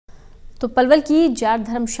तो पलवल की जाट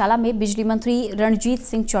धर्मशाला में बिजली मंत्री रणजीत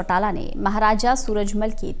सिंह चौटाला ने महाराजा सूरजमल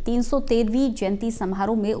की 313वीं जयंती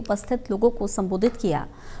समारोह में उपस्थित लोगों को संबोधित किया।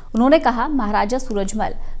 उन्होंने कहा, महाराजा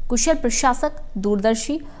सूरजमल कुशल प्रशासक,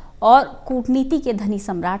 दूरदर्शी और कूटनीति के धनी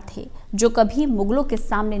सम्राट थे, जो कभी मुगलों के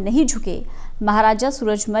सामने नहीं झुके। महाराजा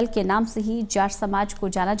सूरजमल के नाम से ही जाट समाज को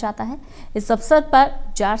जाना जाता है। इस अवसर पर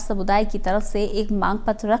जाट समुदाय की तरफ से एक मांग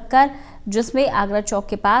पत्र रखकर, जिसमें आगरा चौक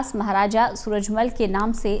के पास महाराजा सूरजमल के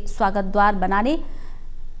नाम से स्वागत द्वार बनाने,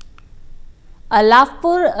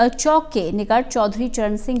 अलाफपुर चौक के निकट चौधरी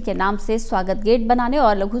चरण सिंह के नाम से स्वागत गेट बनाने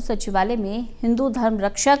और लघु सचिवालय में हिंदू धर्म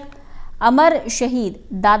रक्षक अमर शहीद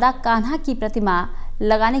दादा कान्हा की प्रतिमा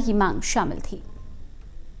लगाने की मांग शामिल थी।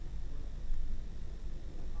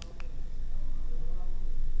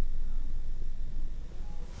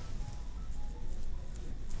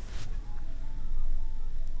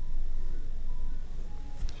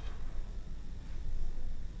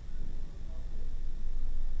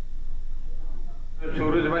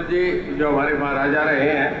 सूरजमल जी जो हमारे महाराजा रहे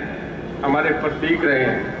हैं, हमारे प्रतीक रहे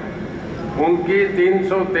हैं, उनकी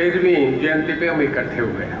 313वीं जयंती पे हम इकट्ठे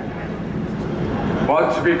हुए हैं।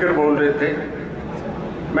 बहुत स्पीकर बोल रहे थे।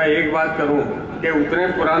 मैं एक बात करूं कि उतने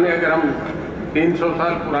पुराने, अगर हम 300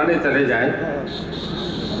 साल पुराने चले जाएं,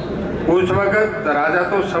 उस वक्त राजा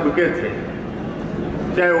तो सबके थे,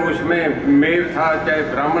 चाहे उसमें मेव था, चाहे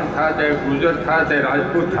ब्राह्मण था, चाहे गुर्जर था, चाहे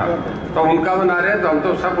राजपूत था, तो उनका बना रहे हैं। तो हम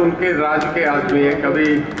तो सब उनके राज के आदमी हैं।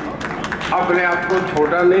 कभी अपने आप को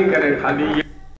छोटा नहीं करें खाली।